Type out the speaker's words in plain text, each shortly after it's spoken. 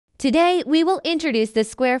Today, we will introduce the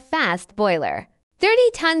Square Fast Boiler,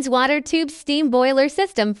 30 tons water tube steam boiler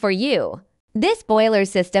system for you. This boiler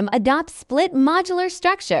system adopts split modular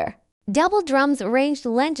structure, double drums arranged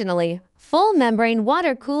longitudinally, full membrane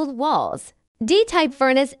water-cooled walls, D-type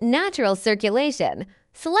furnace natural circulation,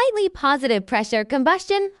 slightly positive pressure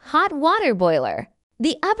combustion hot water boiler.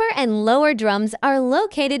 The upper and lower drums are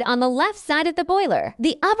located on the left side of the boiler.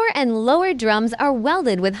 The upper and lower drums are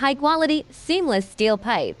welded with high-quality, seamless steel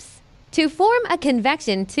pipes to form a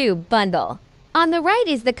convection tube bundle. On the right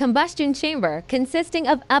is the combustion chamber consisting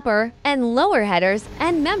of upper and lower headers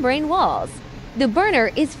and membrane walls. The burner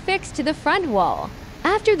is fixed to the front wall.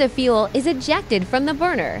 After the fuel is ejected from the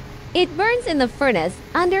burner, it burns in the furnace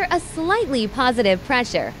under a slightly positive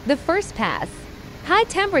pressure the first pass.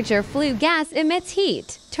 High-temperature flue gas emits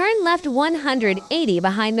heat. Turn left 180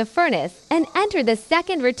 behind the furnace and enter the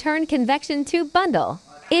second return convection tube bundle.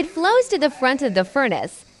 It flows to the front of the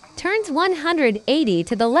furnace, turns 180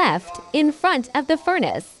 to the left in front of the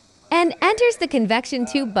furnace, and enters the convection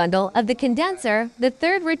tube bundle of the condenser, the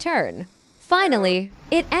third return. Finally,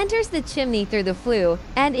 it enters the chimney through the flue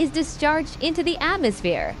and is discharged into the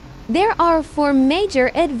atmosphere. There are 4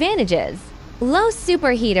 major advantages. Low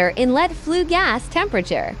superheater inlet flue gas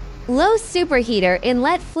temperature. Low superheater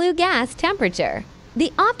inlet flue gas temperature.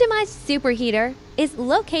 The optimized superheater is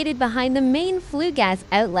located behind the main flue gas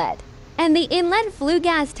outlet, and the inlet flue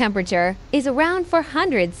gas temperature is around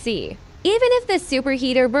 400 C. Even if the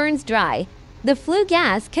superheater burns dry, the flue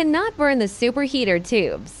gas cannot burn the superheater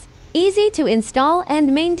tubes. Easy to install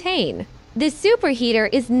and maintain. The superheater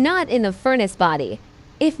is not in the furnace body.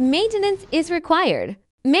 If maintenance is required,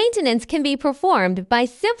 maintenance can be performed by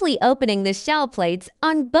simply opening the shell plates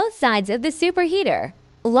on both sides of the superheater.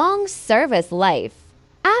 Long service life.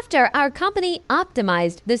 After our company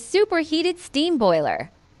optimized the superheated steam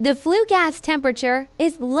boiler, the flue gas temperature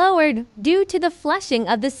is lowered due to the flushing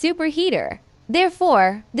of the superheater.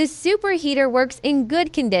 Therefore, the superheater works in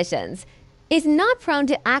good conditions, is not prone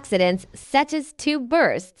to accidents such as tube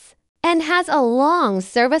bursts, and has a long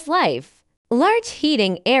service life. Large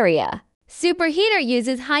heating area. Superheater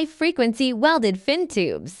uses high-frequency welded fin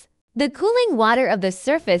tubes. The cooling water of the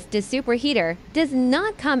surface to superheater does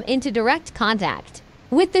not come into direct contact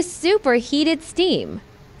with the superheated steam.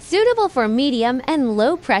 Suitable for medium and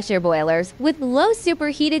low-pressure boilers with low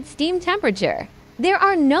superheated steam temperature. There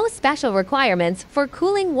are no special requirements for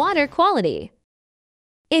cooling water quality.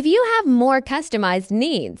 If you have more customized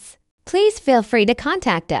needs, please feel free to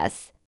contact us.